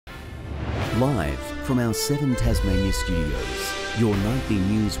Live from our 7 Tasmania studios, your nightly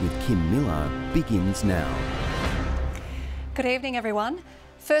news with Kim Miller begins now. Good evening, everyone.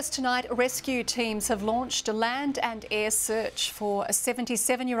 First tonight, rescue teams have launched a land and air search for a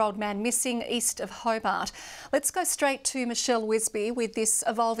 77-year-old man missing east of Hobart. Let's go straight to Michelle Wisby with this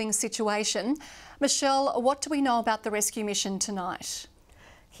evolving situation. Michelle, what do we know about the rescue mission tonight?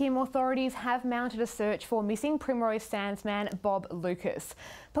 Kim, authorities have mounted a search for missing Primrose Sands man Bob Lucas.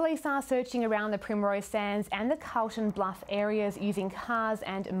 Police are searching around the Primrose Sands and the Carlton Bluff areas using cars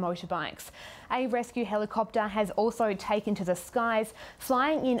and motorbikes. A rescue helicopter has also taken to the skies,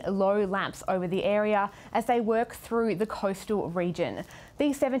 flying in low laps over the area as they work through the coastal region.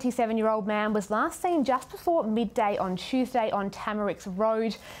 The 77-year-old man was last seen just before midday on Tuesday on Tamarix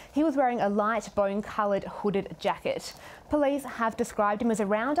Road. He was wearing a light bone-coloured hooded jacket. Police have described him as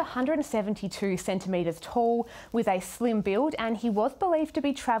around 172 centimetres tall with a slim build, and he was believed to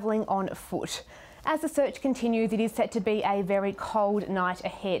be travelling on foot. As the search continues, it is set to be a very cold night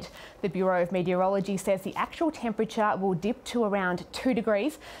ahead. The Bureau of Meteorology says the actual temperature will dip to around 2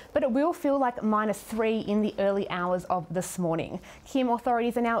 degrees, but it will feel like -3 in the early hours of this morning. Kim,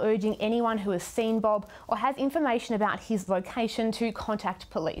 authorities are now urging anyone who has seen Bob or has information about his location to contact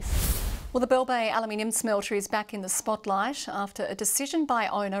police. Well, the Bell Bay aluminium smelter is back in the spotlight after a decision by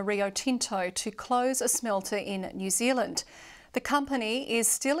owner Rio Tinto to close a smelter in New Zealand. The company is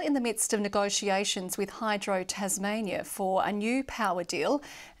still in the midst of negotiations with Hydro Tasmania for a new power deal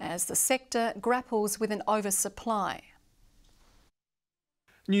as the sector grapples with an oversupply.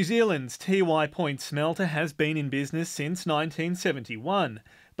 New Zealand's Tiwai Point smelter has been in business since 1971,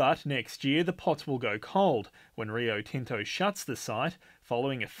 but next year the pots will go cold when Rio Tinto shuts the site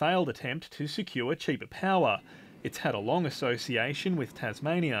following a failed attempt to secure cheaper power. It's had a long association with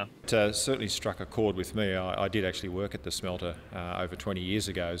Tasmania. It certainly struck a chord with me. I did actually work at the smelter over 20 years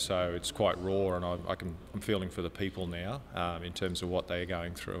ago, so it's quite raw, and I'm feeling for the people now in terms of what they're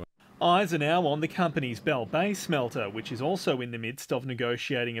going through. Eyes are now on the company's Bell Bay smelter, which is also in the midst of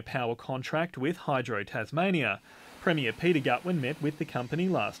negotiating a power contract with Hydro Tasmania. Premier Peter Gutwin met with the company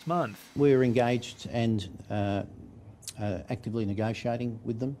last month. We're engaged and actively negotiating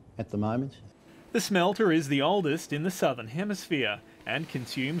with them at the moment. The smelter is the oldest in the Southern Hemisphere and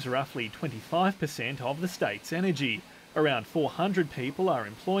consumes roughly 25% of the state's energy. Around 400 people are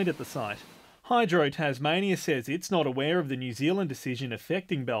employed at the site. Hydro Tasmania says it's not aware of the New Zealand decision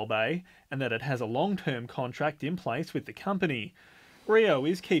affecting Bell Bay and that it has a long-term contract in place with the company. Rio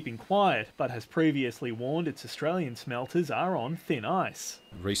is keeping quiet but has previously warned its Australian smelters are on thin ice.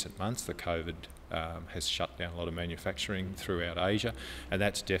 In recent months, the COVID has shut down a lot of manufacturing throughout Asia, and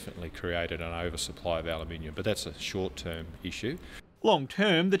that's definitely created an oversupply of aluminium, but that's a short-term issue. Long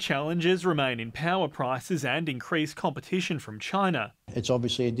term, the challenges remain in power prices and increased competition from China. It's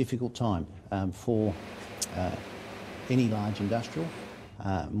obviously a difficult time for any large industrial.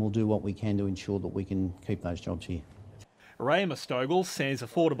 We'll do what we can to ensure that we can keep those jobs here. Ray Mostogel says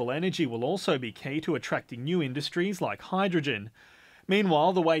affordable energy will also be key to attracting new industries like hydrogen.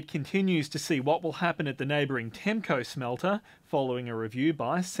 Meanwhile, the wait continues to see what will happen at the neighbouring Temco smelter following a review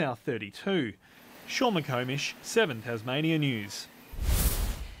by South 32. Sean McComish, 7 Tasmania News.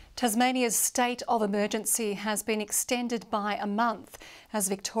 Tasmania's state of emergency has been extended by a month as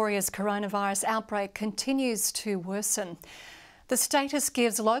Victoria's coronavirus outbreak continues to worsen. The status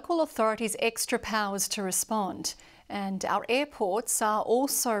gives local authorities extra powers to respond, and our airports are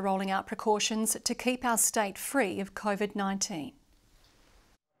also rolling out precautions to keep our state free of COVID-19.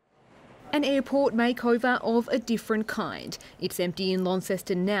 An airport makeover of a different kind. It's empty in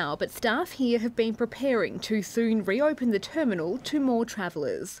Launceston now, but staff here have been preparing to soon reopen the terminal to more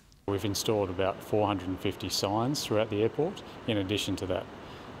travellers. We've installed about 450 signs throughout the airport, in addition to that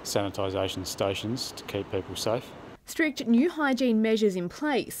sanitisation stations to keep people safe. Strict new hygiene measures in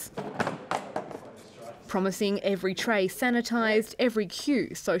place, promising every tray sanitised, every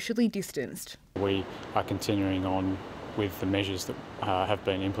queue socially distanced. We are continuing on with the measures that have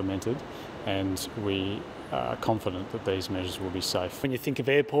been implemented, and we are confident that these measures will be safe. When you think of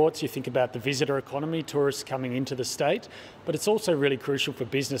airports, you think about the visitor economy, tourists coming into the state, but it's also really crucial for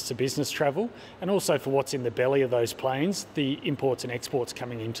business-to-business travel and also for what's in the belly of those planes, the imports and exports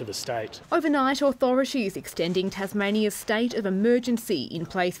coming into the state. Overnight, authorities extending Tasmania's state of emergency in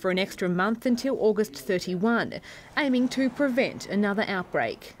place for an extra month until August 31, aiming to prevent another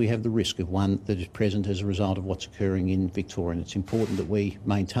outbreak. We have the risk of one that is present as a result of what's occurring in Victoria, and it's important that we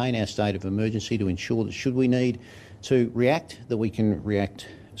maintain our state of emergency to ensure that should we need to react, that we can react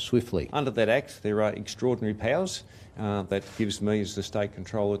swiftly. Under that Act, there are extraordinary powers that gives me as the State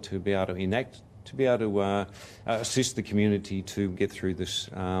Controller to be able to enact to be able to assist the community to get through this,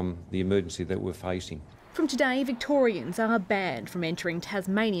 the emergency that we're facing. From today, Victorians are banned from entering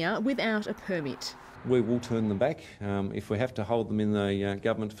Tasmania without a permit. We will turn them back if we have to hold them in the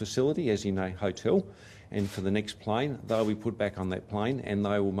government facility, as in a hotel, and for the next plane, they'll be put back on that plane and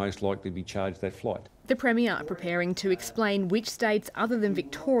they will most likely be charged that flight. The Premier preparing to explain which states other than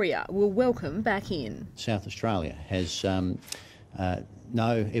Victoria will welcome back in. South Australia has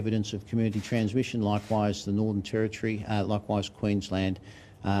no evidence of community transmission, likewise the Northern Territory, likewise Queensland,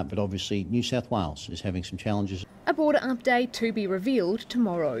 but obviously New South Wales is having some challenges. A border update to be revealed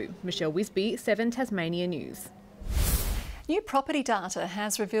tomorrow. Michelle Wisby, 7 Tasmania News. New property data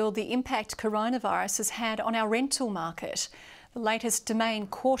has revealed the impact coronavirus has had on our rental market. The latest Domain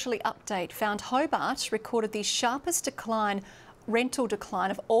quarterly update found Hobart recorded the sharpest rental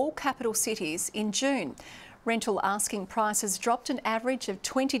decline of all capital cities in June. Rental asking prices dropped an average of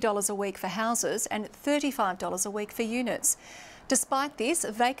 $20 a week for houses and $35 a week for units. Despite this,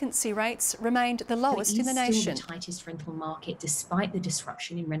 vacancy rates remained the lowest in the nation. It is still the tightest rental market despite the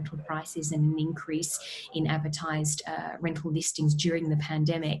disruption in rental prices and an increase in advertised rental listings during the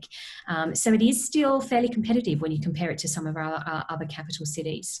pandemic. So it is still fairly competitive when you compare it to some of our other capital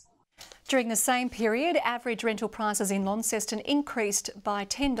cities. During the same period, average rental prices in Launceston increased by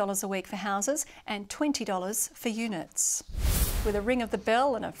 $10 a week for houses and $20 for units. With a ring of the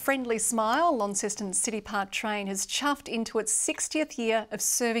bell and a friendly smile, Launceston City Park train has chuffed into its 60th year of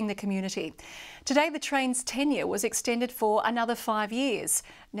serving the community. Today, the train's tenure was extended for another 5 years.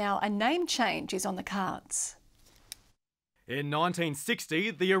 Now, a name change is on the cards. In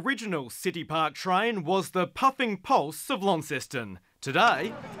 1960, the original City Park train was the puffing pulse of Launceston.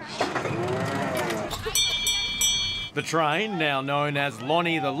 Today, the train, now known as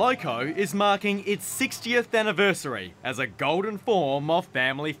Lonnie the Loco, is marking its 60th anniversary as a golden form of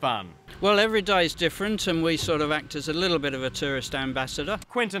family fun. Well, every day is different and we sort of act as a little bit of a tourist ambassador.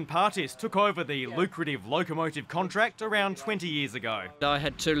 Quentin Partis took over the lucrative locomotive contract around 20 years ago. I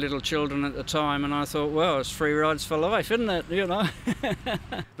had 2 little children at the time and I thought, well, it's free rides for life, isn't it, you know?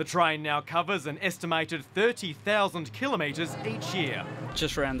 The train now covers an estimated 30,000 kilometres each year.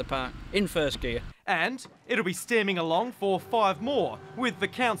 Just round the park, in first gear. And it'll be steaming along for 5 more, with the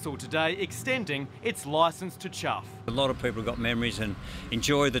council today extending its licence to chuff. A lot of people have got memories and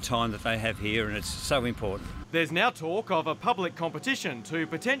enjoy the time that they have here, and it's so important. There's now talk of a public competition to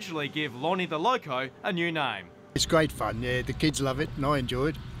potentially give Lonnie the Loco a new name. It's great fun, yeah, the kids love it and I enjoy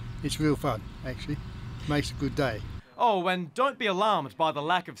it. It's real fun, actually. Makes a good day. Oh, and don't be alarmed by the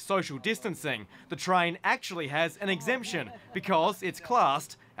lack of social distancing. The train actually has an exemption because it's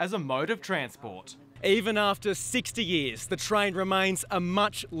classed as a mode of transport. Even after 60 years, the train remains a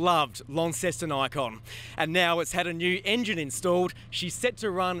much-loved Launceston icon. And now it's had a new engine installed, she's set to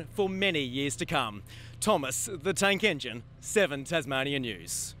run for many years to come. Thomas, the tank engine, 7 Tasmania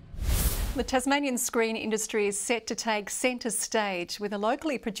News. The Tasmanian screen industry is set to take centre stage with a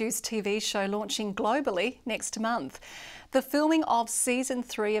locally produced TV show launching globally next month. The filming of Season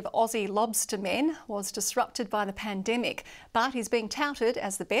 3 of Aussie Lobster Men was disrupted by the pandemic, but is being touted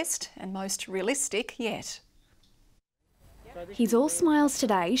as the best and most realistic yet. He's all smiles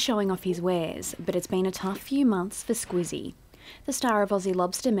today, showing off his wares, but it's been a tough few months for Squizzy. The star of Aussie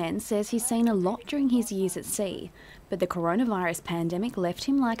Lobster Men says he's seen a lot during his years at sea, but the coronavirus pandemic left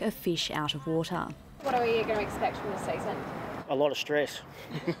him like a fish out of water. What are you going to expect from this season? A lot of stress.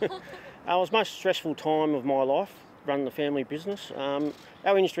 It was the most stressful time of my life, running the family business.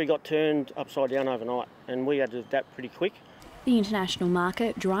 Our industry got turned upside down overnight and we had to adapt pretty quick. The international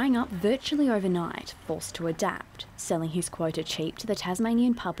market drying up virtually overnight, forced to adapt, selling his quota cheap to the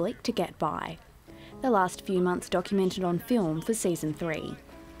Tasmanian public to get by. The last few months documented on film for Season 3.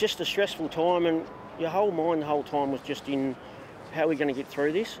 Just a stressful time, and your whole mind the whole time was just in how we're going to get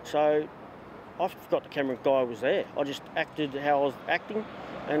through this. So I forgot the camera guy was there. I just acted how I was acting,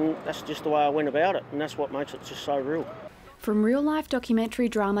 and that's just the way I went about it, and that's what makes it just so real. From real-life documentary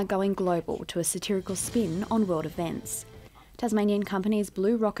drama going global to a satirical spin on world events. Tasmanian companies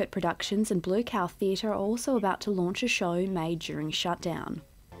Blue Rocket Productions and Blue Cow Theatre are also about to launch a show made during shutdown.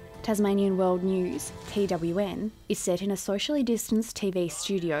 Tasmanian World News, TWN, is set in a socially distanced TV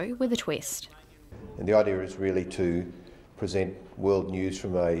studio with a twist. And the idea is really to present world news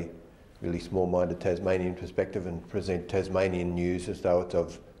from a really small-minded Tasmanian perspective and present Tasmanian news as though it's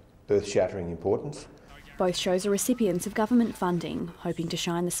of earth-shattering importance. Both shows are recipients of government funding, hoping to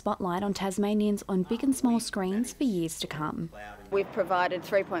shine the spotlight on Tasmanians on big and small screens for years to come. We've provided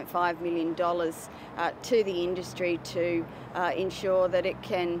 $3.5 million to the industry to ensure that it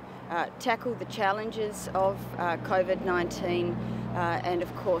can tackle the challenges of COVID-19 and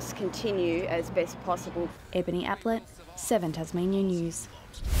of course continue as best possible. Ebony Aplett, 7 Tasmania News.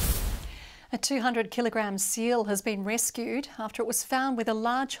 A 200-kilogram seal has been rescued after it was found with a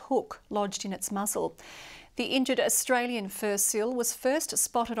large hook lodged in its muzzle. The injured Australian fur seal was first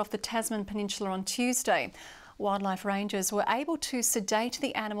spotted off the Tasman Peninsula on Tuesday. Wildlife rangers were able to sedate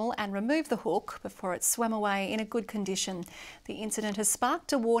the animal and remove the hook before it swam away in a good condition. The incident has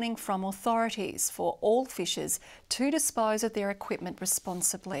sparked a warning from authorities for all fishers to dispose of their equipment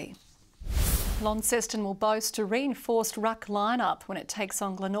responsibly. Launceston will boast a reinforced ruck lineup when it takes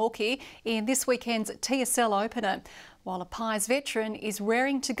on Glenorchy in this weekend's TSL opener, while a Pies veteran is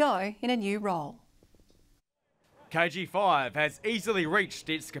raring to go in a new role. KG5 has easily reached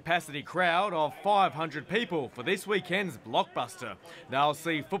its capacity crowd of 500 people for this weekend's blockbuster. They'll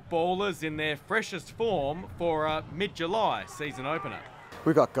see footballers in their freshest form for a mid-July season opener.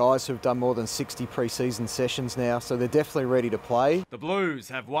 We've got guys who've done more than 60 pre-season sessions now, so they're definitely ready to play. The Blues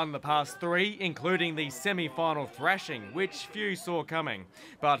have won the past 3, including the semi-final thrashing, which few saw coming.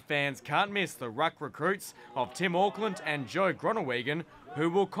 But fans can't miss the ruck recruits of Tim Auckland and Joe Groenewegen, who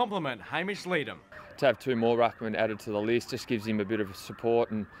will complement Hamish Leadham. To have 2 more ruckmen added to the list just gives him a bit of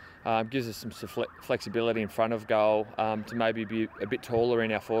support and gives us some flexibility in front of goal to maybe be a bit taller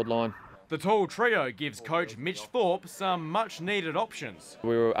in our forward line. The tall trio gives coach Mitch Thorpe some much-needed options.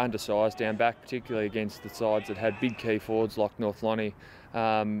 We were undersized down back, particularly against the sides that had big key forwards like North Lonnie.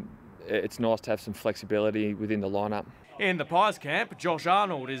 It's nice to have some flexibility within the lineup. In the Pies camp, Josh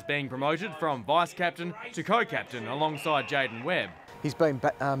Arnold is being promoted from vice-captain to co-captain alongside Jaden Webb. He's been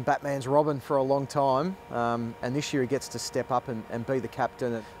Batman's Robin for a long time, and this year he gets to step up and be the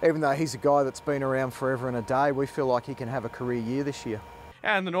captain. Even though he's a guy that's been around forever and a day, we feel like he can have a career year this year.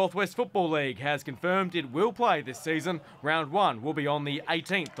 And the Northwest Football League has confirmed it will play this season. Round 1 will be on the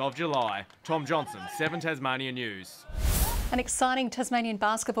 18th of July. Tom Johnson, 7 Tasmania News. An exciting Tasmanian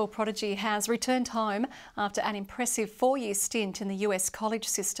basketball prodigy has returned home after an impressive 4-year stint in the US college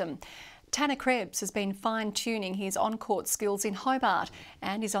system. Tanner Krebs has been fine-tuning his on-court skills in Hobart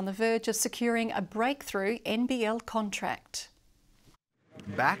and is on the verge of securing a breakthrough NBL contract.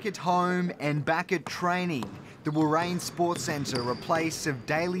 Back at home and back at training, the Warrane Sports Centre a place of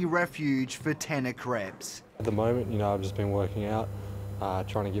daily refuge for Tanner Krebs. At the moment, I've just been working out,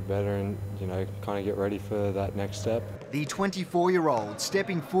 trying to get better and, kind of get ready for that next step. The 24-year-old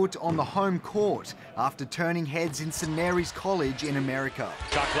stepping foot on the home court after turning heads in St Mary's College in America.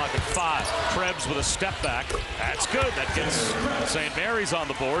 Shot clock at 5. Krebs with a step back. That's good. That gets St Mary's on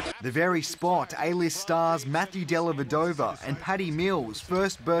the board. The very spot A-list stars Matthew Dellavedova and Paddy Mills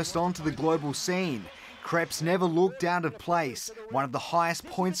first burst onto the global scene. Krebs never looked out of place, one of the highest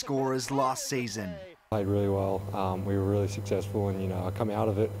point scorers last season. Played really well. We were really successful and, I come out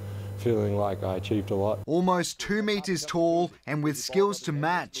of it feeling like I achieved a lot. Almost 2 metres tall and with skills to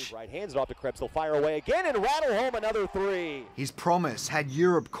match. Right, hands it off to Krebs, they'll fire away again and rattle home another 3. His promise had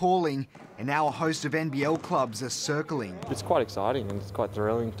Europe calling, and now a host of NBL clubs are circling. It's quite exciting and it's quite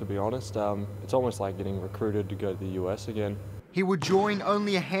thrilling, to be honest. It's almost like getting recruited to go to the US again. He would join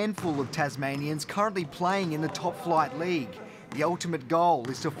only a handful of Tasmanians currently playing in the top flight league. The ultimate goal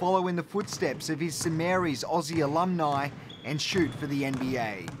is to follow in the footsteps of his St Mary's Aussie alumni and shoot for the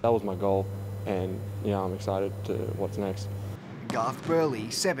NBA. That was my goal, and I'm excited to what's next. Garth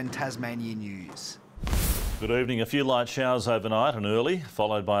Burley, 7 Tasmania News. Good evening. A few light showers overnight and early,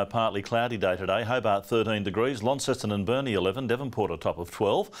 followed by a partly cloudy day today. Hobart 13 degrees, Launceston and Burnie 11, Devonport a top of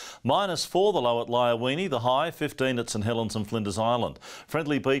 12. -4 the low at Lyawini, the high 15 at St Helens and Flinders Island.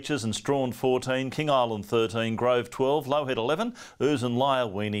 Friendly Beaches and Strawn 14, King Island 13, Grove 12, Lowhead 11, Ouse and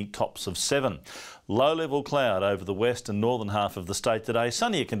Lyawini tops of 7. Low level cloud over the west and northern half of the state today.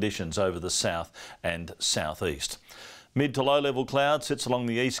 Sunnier conditions over the south and southeast. Mid to low level cloud sits along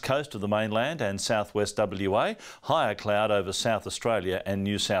the east coast of the mainland and southwest WA. Higher cloud over South Australia and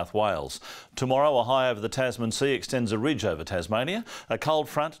New South Wales. Tomorrow a high over the Tasman Sea extends a ridge over Tasmania. A cold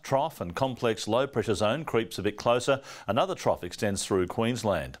front, trough and complex low pressure zone creeps a bit closer. Another trough extends through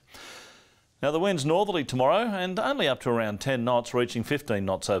Queensland. Now the wind's northerly tomorrow and only up to around 10 knots, reaching 15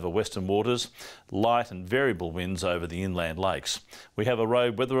 knots over western waters. Light and variable winds over the inland lakes. We have a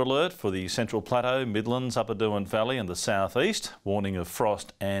road weather alert for the Central Plateau, Midlands, Upper Derwent Valley and the southeast. Warning of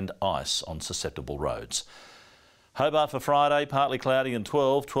frost and ice on susceptible roads. Hobart for Friday, partly cloudy and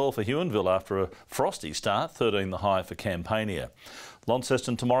 12 for Huonville after a frosty start, 13 the high for Campania.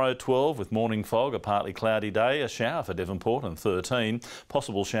 Launceston tomorrow 12 with morning fog, a partly cloudy day, a shower for Devonport and 13,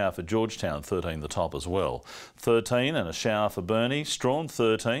 possible shower for Georgetown, 13 the top as well. 13 and a shower for Burnie, Strawn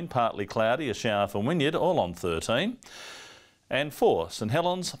 13, partly cloudy, a shower for Wynyard, all on 13. And for St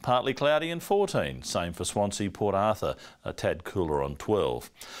Helens, partly cloudy and 14. Same for Swansea, Port Arthur, a tad cooler on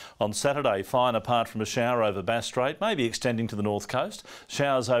 12. On Saturday, fine apart from a shower over Bass Strait, maybe extending to the north coast.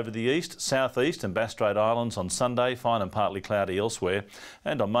 Showers over the east, southeast and Bass Strait Islands on Sunday, fine and partly cloudy elsewhere.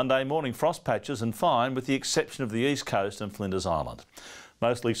 And on Monday, morning frost patches and fine with the exception of the east coast and Flinders Island.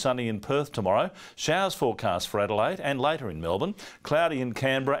 Mostly sunny in Perth tomorrow, showers forecast for Adelaide and later in Melbourne, cloudy in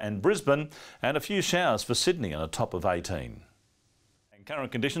Canberra and Brisbane, and a few showers for Sydney and a top of 18. And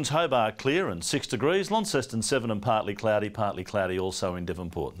current conditions, Hobart clear and 6 degrees, Launceston 7 and partly cloudy also in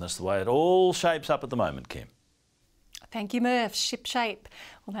Devonport. And that's the way it all shapes up at the moment, Kim. Thank you, Murph. Ship shape.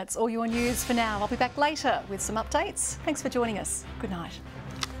 Well, that's all your news for now. I'll be back later with some updates. Thanks for joining us. Good night.